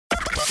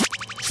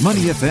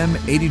Money FM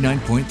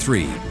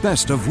 89.3,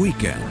 best of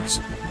weekends.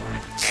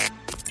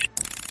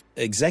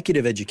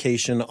 Executive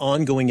education,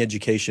 ongoing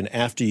education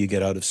after you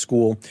get out of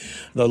school.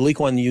 The Lee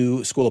Kuan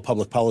Yew School of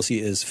Public Policy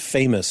is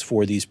famous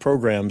for these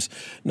programs,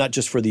 not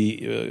just for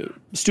the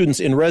students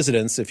in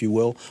residence, if you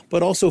will,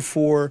 but also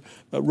for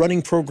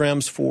running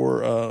programs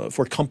for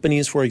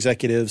companies, for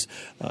executives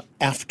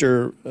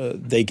after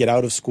they get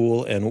out of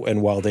school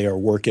and while they are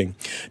working.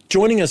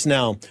 Joining us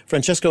now,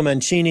 Francesco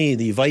Mancini,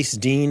 the Vice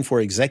Dean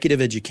for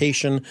Executive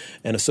Education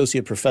and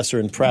Associate Professor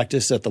in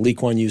Practice at the Lee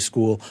Kuan Yew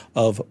School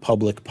of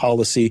Public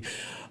Policy.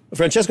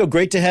 Francesco,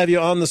 great to have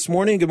you on this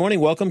morning. Good morning.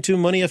 Welcome to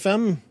Money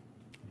FM.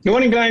 Good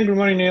morning, Glenn. Good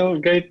morning, Neil.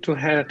 Great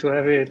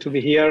to be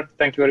here.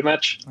 Thank you very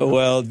much.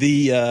 Well,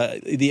 the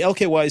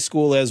LKY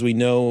school, as we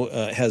know,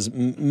 has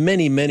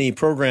many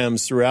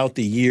programs throughout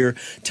the year.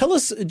 Tell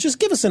us, just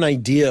give us an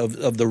idea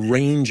of the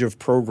range of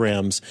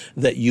programs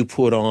that you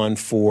put on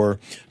for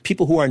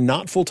people who are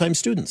not full-time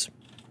students.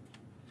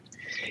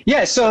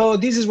 Yeah, so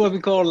this is what we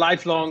call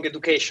lifelong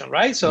education,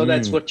 right? So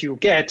that's what you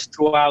get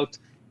throughout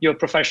your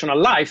professional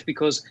life,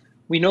 because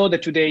we know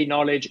that today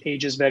knowledge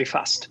ages very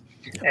fast.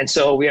 And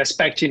so we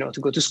expect, to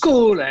go to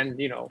school and,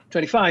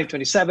 25,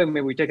 27,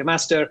 maybe we take a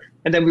master,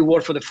 and then we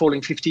work for the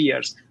following 50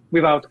 years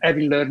without ever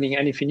learning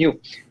anything new.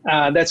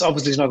 That's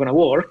obviously not going to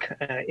work.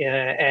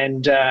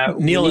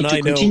 Neil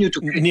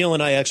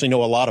and I actually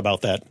know a lot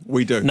about that.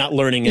 We do. Not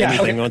learning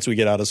anything once we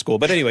get out of school.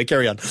 But anyway,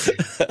 carry on.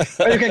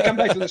 Well, you can come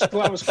back to the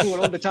 2-hour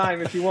school all the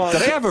time if you want. Do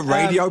they have a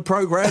radio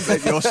program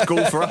at your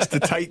school for us to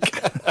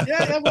take?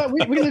 Well,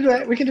 we can do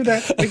that. We can do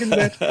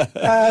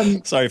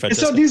that. Sorry,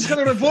 Francesco. So these kind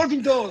of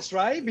revolving doors,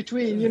 right?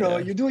 Between,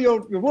 you do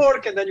your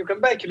work and then you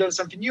come back, you learn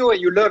something new, and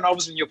you learn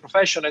obviously in your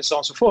profession and so on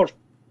and so forth.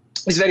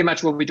 Is very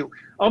much what we do.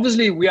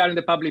 Obviously, we are in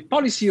the public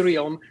policy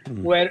realm,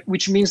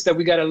 which means that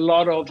we get a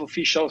lot of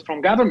officials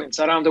from governments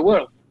around the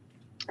world,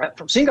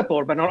 from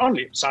Singapore, but not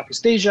only,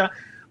 Southeast Asia,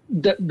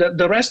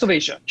 the rest of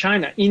Asia,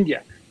 China,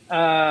 India,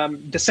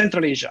 the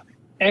Central Asia,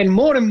 and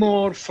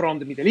more from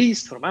the Middle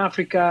East, from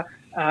Africa,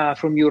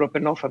 from Europe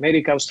and North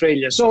America,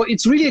 Australia. So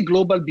it's really a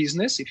global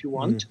business, if you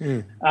want.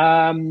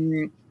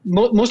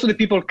 Most of the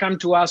people come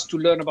to us to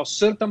learn about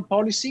certain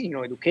policy,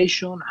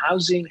 education,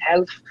 housing,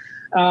 health.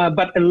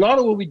 But a lot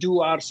of what we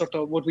do are sort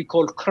of what we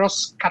call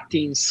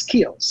cross-cutting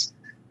skills.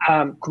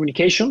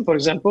 Communication, for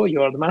example,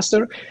 you are the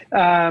master.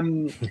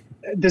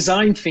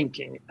 Design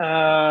thinking,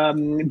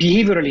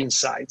 behavioral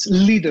insights,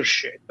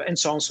 leadership, and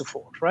so on and so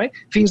forth, right?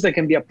 Things that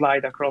can be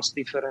applied across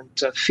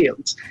different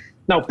fields.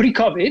 Now,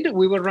 pre-COVID,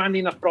 we were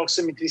running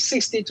approximately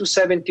 60 to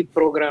 70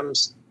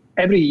 programs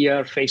every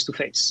year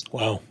face-to-face.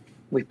 Wow.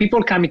 With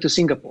people coming to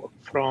Singapore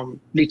from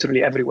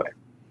literally everywhere.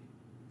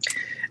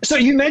 So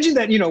you imagine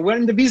that, we're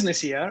in the business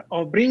here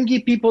of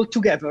bringing people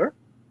together,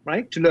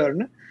 right, to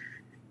learn,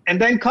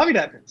 and then COVID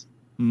happens.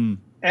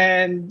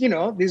 And,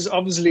 this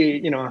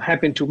obviously,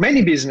 happened to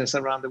many businesses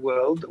around the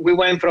world. We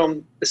went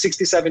from the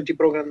 60, 70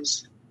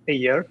 programs a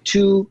year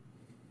to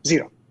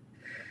 0.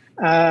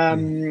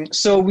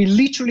 So we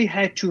literally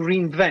had to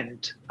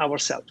reinvent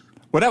ourselves.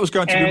 Well, that was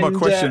going to be my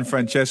question,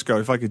 Francesco,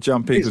 if I could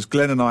jump in, because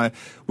Glenn and I,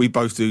 we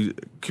both do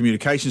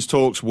communications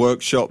talks,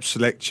 workshops,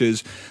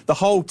 lectures. The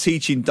whole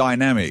teaching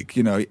dynamic,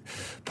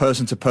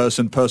 person to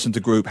person, person to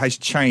group, has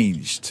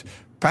changed,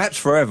 perhaps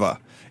forever,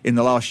 in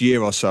the last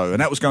year or so. And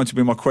that was going to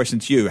be my question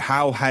to you.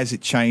 How has it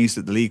changed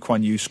at the Lee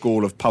Kuan Yew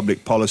School of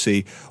Public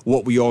Policy?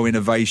 What were your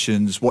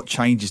innovations? What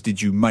changes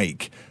did you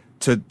make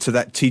to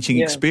that teaching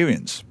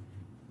experience?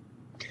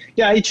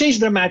 Yeah, it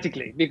changed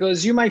dramatically,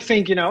 because you might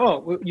think, you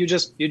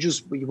just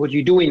what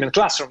you do in a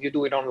classroom, you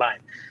do it online.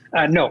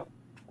 No,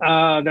 there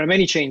are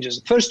many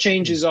changes. First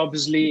change is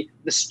obviously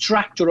the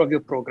structure of your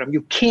program.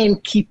 You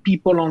can't keep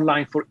people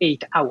online for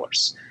 8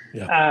 hours.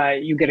 Yeah.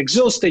 You get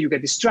exhausted, you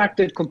get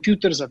distracted.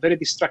 Computers are very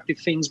destructive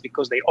things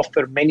because they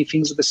offer many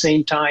things at the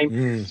same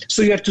time.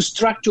 So you have to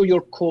structure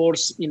your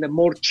course in a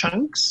more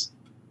chunks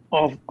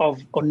of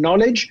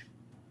knowledge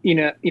in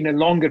a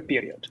longer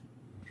period.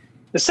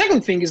 The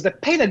second thing is the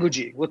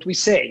pedagogy, what we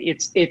say.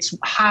 It's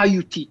how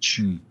you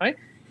teach, right?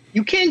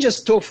 You can't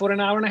just talk for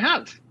an hour and a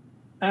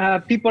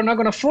half. People are not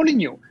going to follow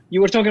you. You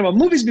were talking about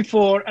movies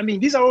before. I mean,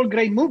 these are all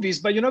great movies,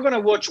 but you're not going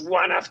to watch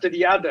one after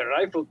the other,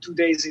 right, for 2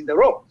 days in a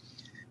row.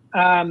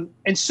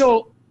 And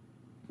so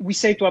we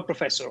say to our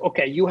professor,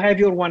 okay, you have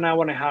your 1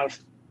 hour and a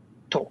half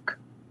talk.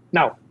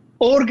 Now,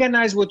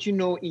 organize what you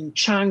know in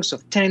chunks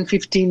of 10,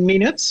 15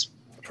 minutes.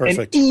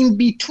 Perfect. And in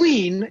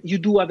between, you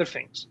do other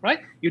things, right?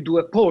 You do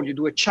a poll, you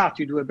do a chat,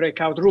 you do a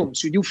breakout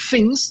rooms, you do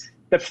things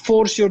that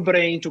force your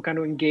brain to kind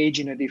of engage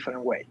in a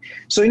different way.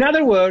 So in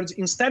other words,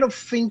 instead of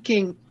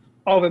thinking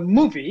of a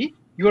movie,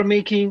 you are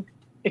making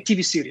a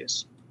TV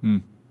series,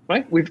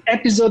 right? With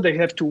episodes that you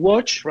have to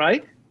watch,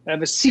 right?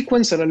 Have a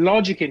sequence and a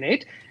logic in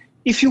it.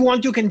 If you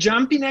want, you can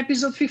jump in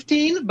episode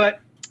 15,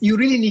 but you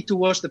really need to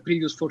watch the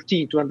previous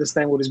 14 to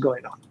understand what is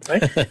going on,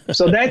 right?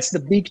 So that's the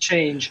big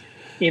change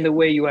in the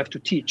way you have to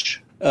teach.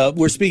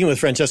 We're speaking with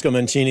Francesco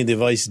Mancini, the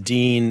Vice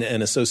Dean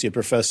and Associate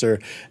Professor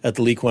at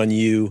the Lee Kuan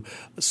Yew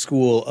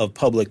School of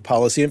Public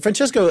Policy. And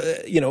Francesco,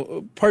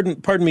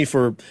 pardon me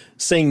for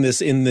saying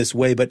this in this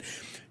way, but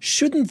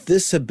shouldn't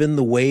this have been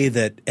the way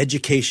that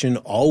education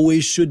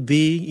always should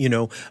be?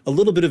 A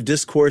little bit of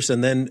discourse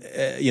and then,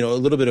 a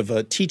little bit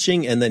of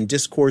teaching and then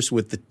discourse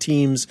with the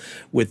teams,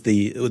 with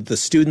the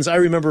students. I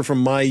remember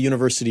from my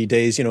university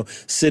days,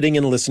 sitting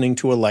and listening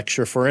to a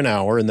lecture for an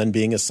hour and then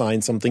being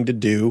assigned something to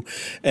do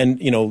and,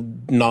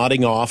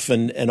 nodding off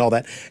and all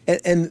that.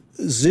 And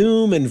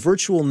Zoom and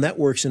virtual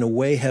networks in a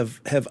way have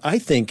I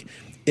think,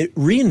 it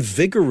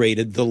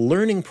reinvigorated the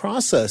learning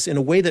process in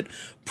a way that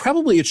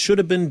probably it should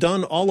have been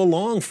done all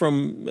along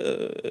from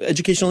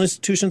educational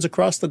institutions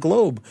across the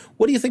globe.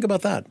 What do you think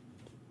about that?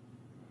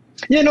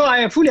 Yeah, no,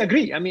 I fully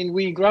agree. I mean,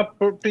 we grew up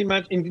pretty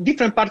much in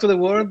different parts of the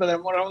world, but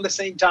around the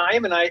same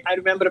time. And I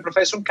remember a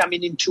professor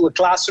coming into a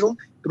classroom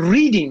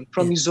reading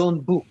from his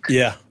own book.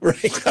 Yeah,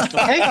 right.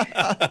 Okay?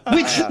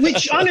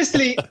 Which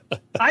honestly,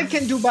 I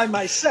can do by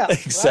myself.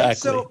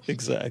 Exactly, right?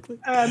 Exactly.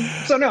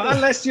 So no,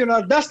 unless you're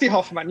not Dusty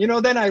Hoffman,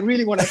 then I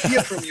really want to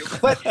hear from you.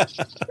 But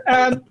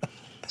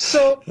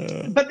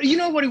but you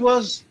know what it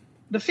was?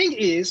 The thing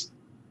is,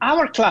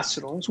 our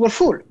classrooms were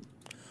full.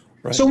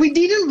 Right. So we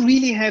didn't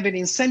really have an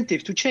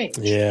incentive to change.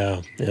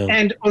 Yeah.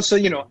 And also,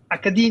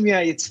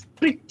 academia, it's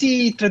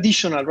pretty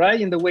traditional, right,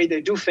 in the way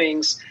they do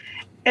things.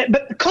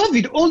 But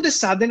COVID, all of a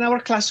sudden, our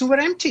classrooms were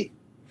empty.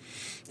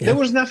 Yeah. There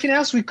was nothing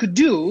else we could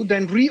do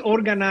than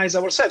reorganize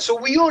ourselves. So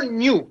we all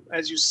knew,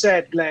 as you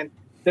said, Glenn,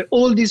 that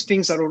all these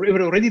things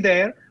were already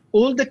there.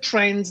 All the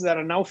trends that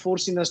are now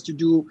forcing us to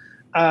do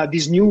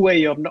this new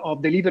way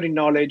of delivering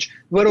knowledge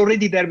were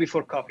already there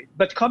before COVID.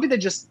 But COVID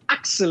had just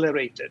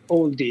accelerated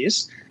all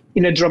this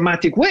in a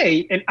dramatic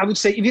way, and I would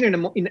say even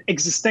in an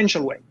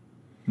existential way,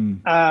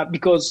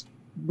 because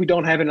we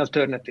don't have an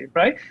alternative,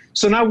 right?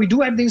 So now we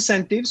do have the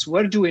incentives,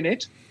 we're doing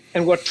it,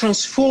 and we're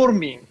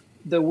transforming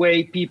the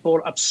way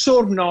people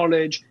absorb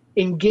knowledge,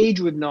 engage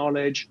with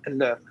knowledge, and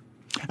learn.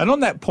 And on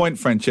that point,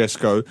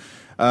 Francesco,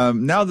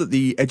 now that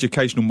the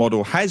educational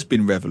model has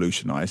been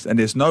revolutionized and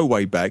there's no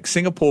way back,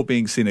 Singapore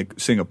being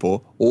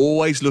Singapore,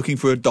 always looking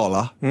for a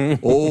dollar,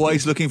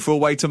 always looking for a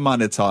way to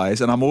monetize.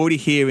 And I'm already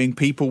hearing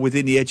people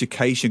within the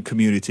education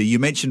community, you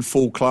mentioned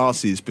full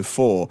classes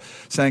before,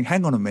 saying,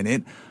 hang on a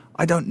minute,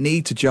 I don't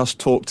need to just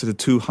talk to the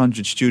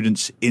 200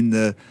 students in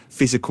the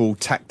physical,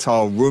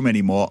 tactile room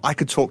anymore. I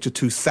could talk to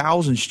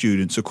 2,000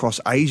 students across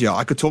Asia.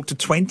 I could talk to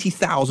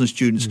 20,000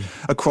 students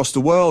across the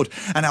world.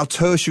 And our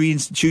tertiary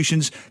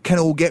institutions can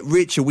all get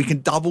richer. We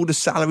can double the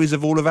salaries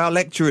of all of our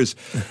lecturers.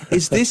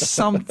 Is this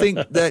something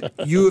that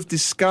you have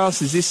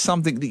discussed? Is this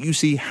something that you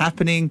see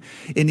happening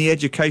in the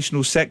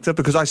educational sector?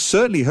 Because I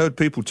certainly heard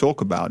people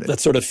talk about it.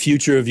 That sort of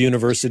future of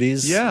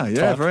universities.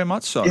 Yeah, very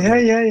much so.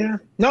 Yeah.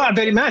 No,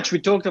 very much. We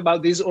talked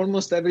about this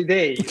almost every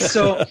day.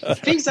 So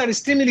things are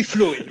extremely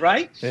fluid,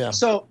 right? Yeah.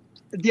 So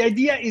the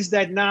idea is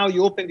that now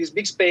you open this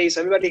big space,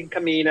 everybody can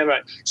come in.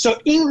 Right? So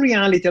in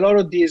reality, a lot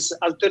of these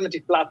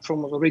alternative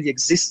platforms already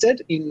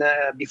existed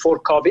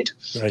before COVID.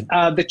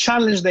 Right. The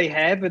challenge they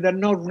have, they're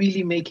not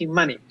really making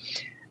money.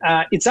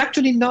 It's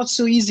actually not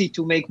so easy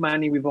to make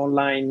money with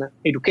online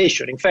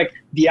education. In fact,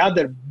 the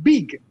other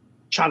big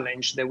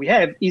challenge that we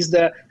have is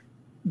the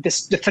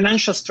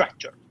financial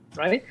structure,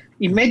 right?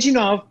 Imagine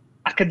of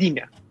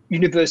academia,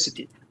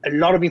 university, a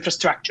lot of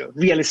infrastructure,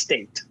 real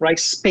estate, right?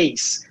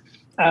 Space,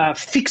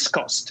 fixed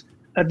cost.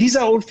 These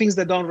are all things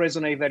that don't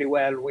resonate very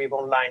well with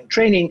online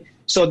training.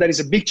 So there is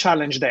a big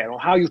challenge there on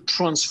how you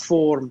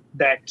transform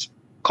that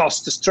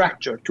cost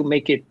structure to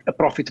make it a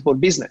profitable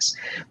business.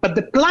 But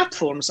the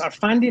platforms are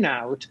finding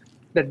out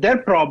that their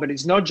problem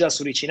is not just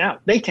reaching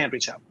out. They can't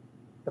reach out.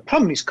 The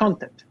problem is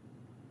content.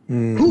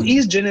 Who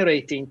is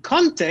generating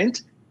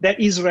content that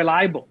is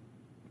reliable?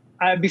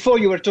 Before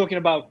you were talking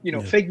about,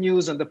 fake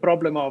news and the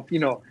problem of,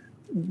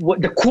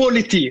 the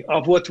quality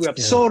of what we're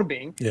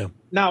absorbing. Yeah.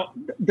 Now,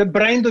 the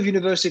brand of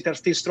university are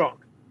still strong.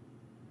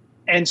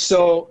 And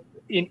so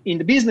in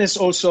the business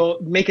also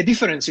make a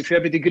difference if you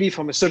have a degree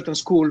from a certain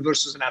school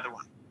versus another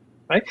one,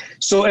 right?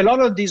 So a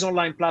lot of these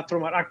online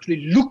platforms are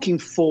actually looking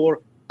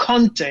for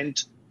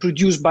content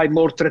produced by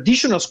more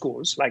traditional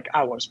schools like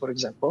ours, for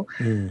example.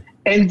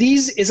 And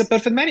this is a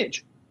perfect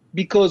marriage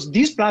because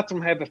these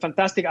platforms have a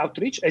fantastic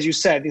outreach. As you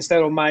said,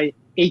 instead of my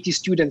 80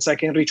 students, I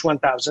can reach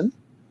 1,000,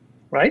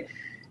 right?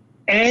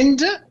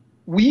 And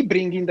we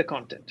bring in the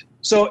content.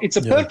 So it's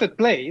a perfect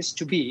place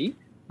to be,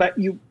 but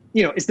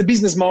it's the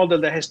business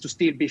model that has to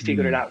still be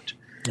figured out.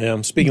 Yeah,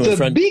 I'm speaking with a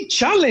friend. The big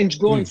challenge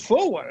going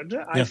forward,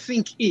 I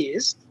think,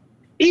 is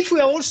if we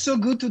are all so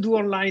good to do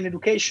online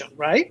education,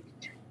 right?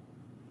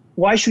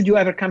 Why should you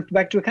ever come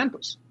back to a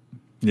campus?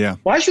 Yeah.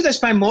 Why should I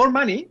spend more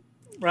money,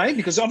 right?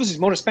 Because obviously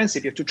it's more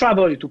expensive. You have to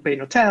travel, you have to pay an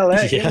hotel.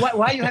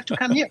 Why you have to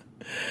come here,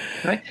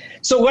 right?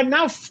 So we're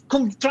now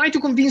trying to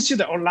convince you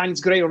that online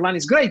is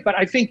great, but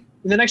I think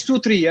in the next 2 or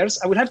 3 years,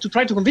 I will have to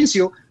try to convince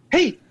you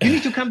hey, you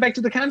need to come back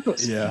to the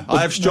campus. Yeah,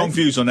 I have strong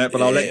views on that,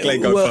 but I'll let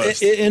Glenn go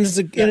first. And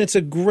it's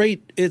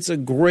a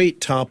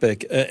great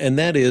topic, and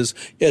that is,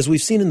 as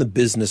we've seen in the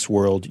business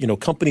world,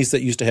 companies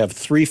that used to have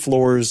 3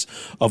 floors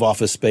of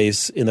office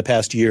space in the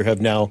past year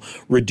have now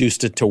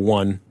reduced it to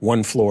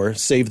one floor,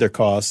 save their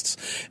costs,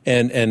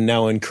 and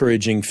now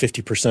encouraging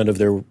 50% of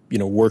their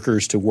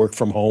workers to work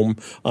from home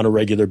on a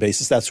regular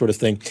basis, that sort of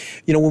thing.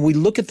 When we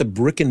look at the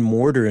brick and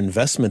mortar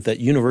investment that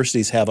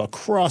universities have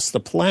across the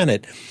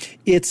planet,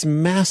 it's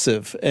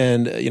massive,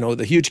 and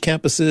the huge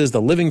campuses,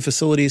 the living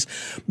facilities,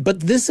 but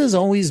this has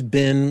always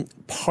been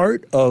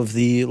part of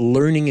the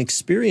learning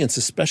experience,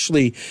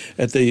 especially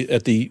at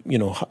the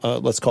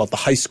let's call it the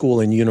high school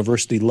and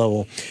university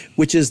level,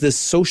 which is this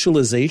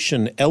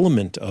socialization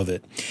element of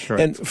it.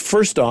 Correct. And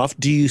first off,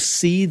 do you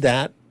see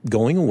that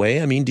going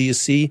away? I mean, do you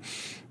see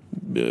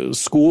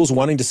schools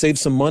wanting to save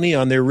some money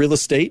on their real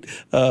estate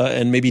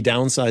and maybe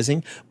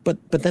downsizing?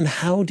 But then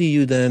how do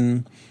you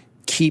then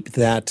keep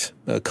that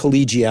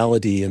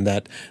collegiality and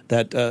that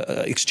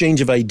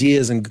exchange of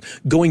ideas and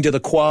going to the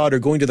quad or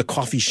going to the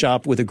coffee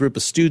shop with a group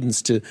of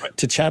students to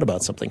chat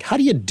about something? How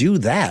do you do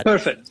that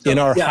in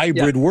our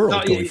hybrid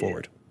world going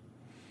forward?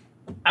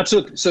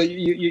 Absolutely. So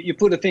you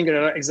put the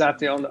finger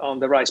exactly on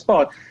the right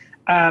spot.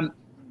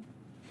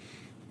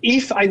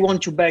 If I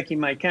want you back in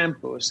my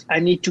campus, I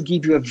need to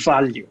give you a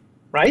value,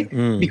 right?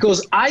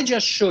 Because I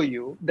just show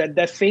you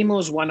that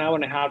famous 1 hour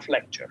and a half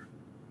lecture,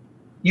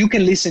 you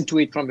can listen to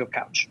it from your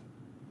couch.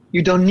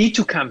 You don't need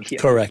to come here.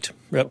 Correct.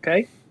 Yep.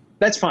 Okay?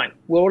 That's fine.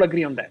 We all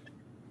agree on that.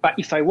 But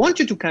if I want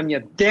you to come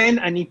here, then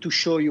I need to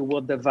show you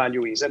what the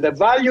value is. And the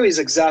value is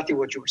exactly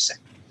what you were saying.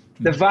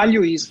 The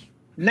value is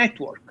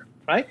network,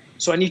 right?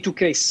 So I need to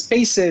create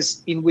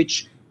spaces in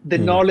which the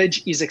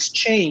knowledge is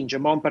exchanged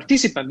among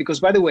participants. Because,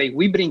 by the way,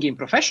 we bring in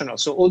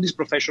professionals. So all these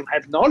professionals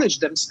have knowledge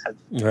themselves.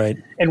 Right.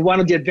 And one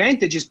of the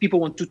advantages,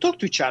 people want to talk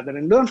to each other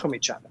and learn from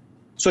each other.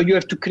 So you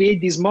have to create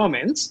these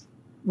moments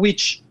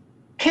which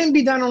can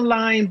be done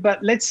online,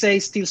 but let's say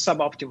still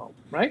suboptimal,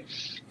 right?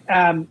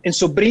 And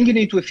so bringing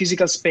it into a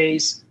physical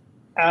space,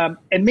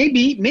 and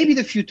maybe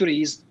the future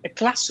is a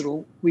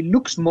classroom will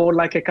look more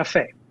like a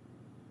cafe,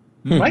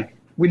 right?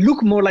 Will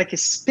look more like a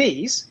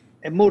space,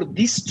 a more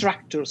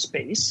distractor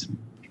space,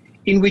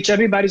 in which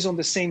everybody's on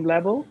the same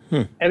level,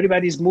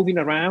 everybody's moving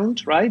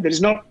around, right? There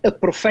is not a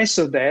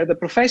professor there. The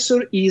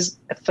professor is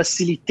a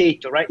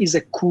facilitator, right? Is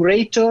a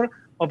curator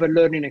of a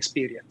learning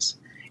experience.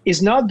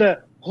 Is not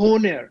the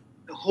owner,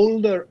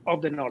 holder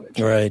of the knowledge.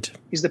 Right.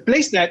 Is the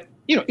place that,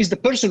 is the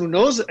person who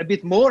knows a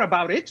bit more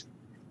about it,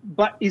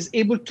 but is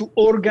able to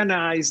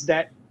organize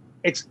that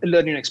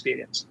learning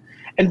experience.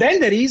 And then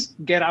there is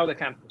get out of the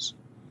campus,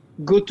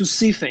 go to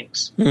see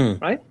things,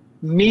 right?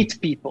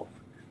 Meet people.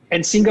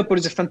 And Singapore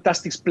is a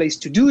fantastic place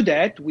to do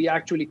that. We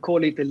actually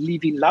call it a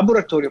living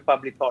laboratory of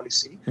public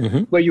policy,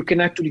 where you can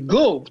actually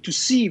go to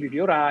see with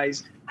your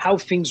eyes how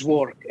things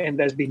work and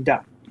that's been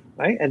done,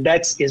 right? And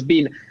that has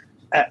been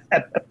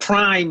a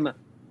prime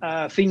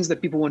things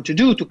that people want to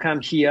do to come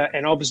here,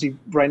 and obviously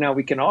right now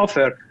we can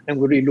offer, and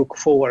we really look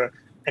forward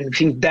and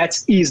think that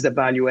is the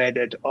value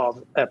added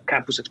of a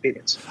campus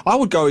experience. I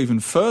would go even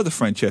further,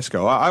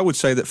 Francesco. I would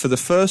say that for the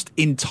first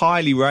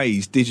entirely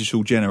raised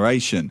digital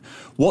generation,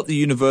 what the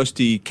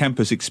university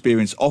campus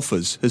experience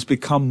offers has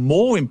become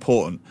more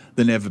important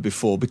than ever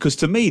before. Because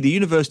to me, the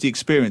university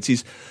experience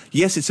is,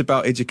 yes, it's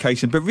about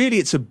education, but really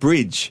it's a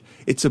bridge.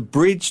 It's a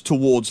bridge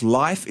towards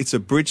life. It's a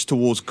bridge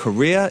towards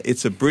career.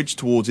 It's a bridge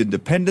towards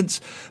independence.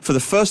 For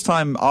the first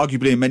time,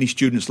 arguably, in many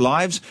students'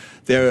 lives,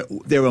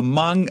 they're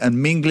among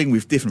and mingling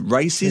with different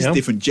races,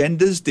 different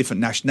genders,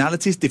 different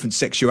nationalities, different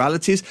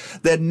sexualities.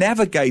 They're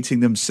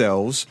navigating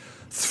themselves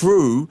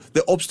through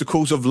the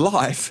obstacles of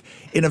life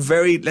in a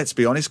very, let's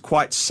be honest,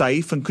 quite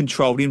safe and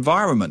controlled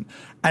environment.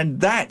 And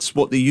that's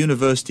what the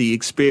university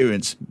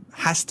experience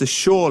has to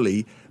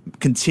surely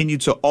continue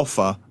to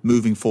offer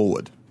moving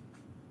forward.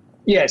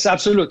 Yes,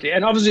 absolutely.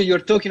 And obviously you're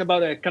talking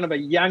about a kind of a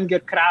younger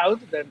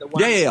crowd than the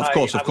ones I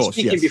was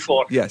speaking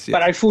before. Yes.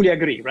 But I fully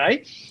agree,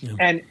 right? Yeah.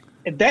 And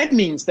that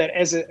means that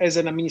as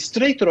an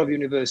administrator of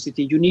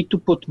university, you need to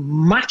put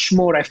much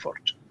more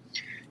effort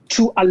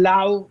to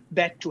allow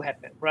that to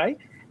happen, right?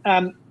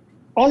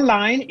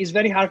 Online is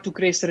very hard to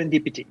create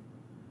serendipity.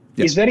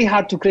 Yep. It's very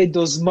hard to create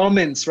those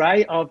moments,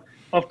 right, of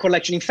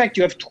collection. In fact,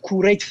 you have to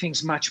curate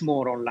things much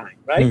more online,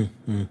 right?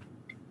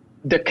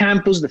 The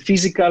campus, the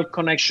physical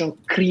connection,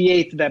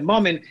 create that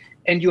moment.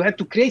 And you have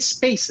to create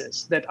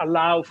spaces that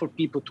allow for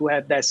people to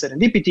have that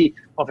serendipity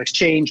of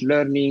exchange,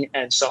 learning,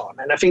 and so on.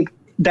 And I think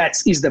that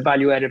is the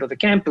value added of the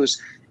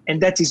campus.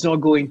 And that is not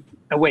going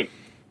away.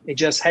 It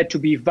just had to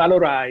be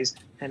valorized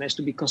and has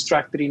to be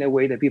constructed in a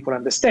way that people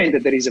understand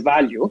that there is a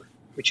value,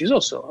 which is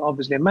also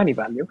obviously a money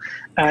value,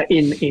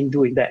 in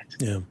doing that.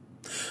 Yeah.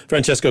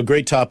 Francesco,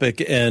 great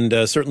topic, and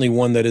certainly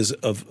one that is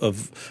of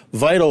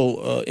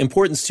vital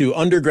importance to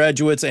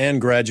undergraduates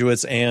and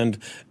graduates and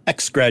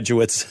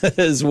ex-graduates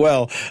as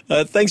well.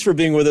 Thanks for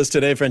being with us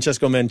today,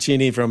 Francesco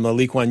Mancini from the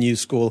Lee Kuan Yew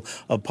School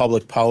of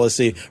Public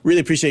Policy. Really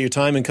appreciate your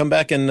time, and come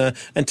back and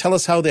tell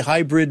us how the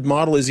hybrid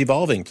model is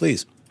evolving,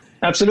 please.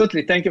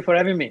 Absolutely. Thank you for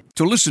having me.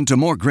 To listen to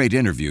more great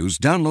interviews,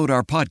 download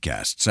our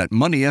podcasts at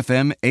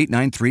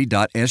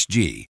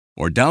moneyfm893.sg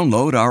or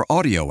download our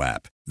audio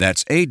app.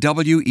 That's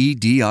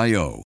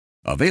AWEDIO.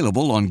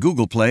 Available on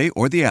Google Play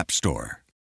or the App Store.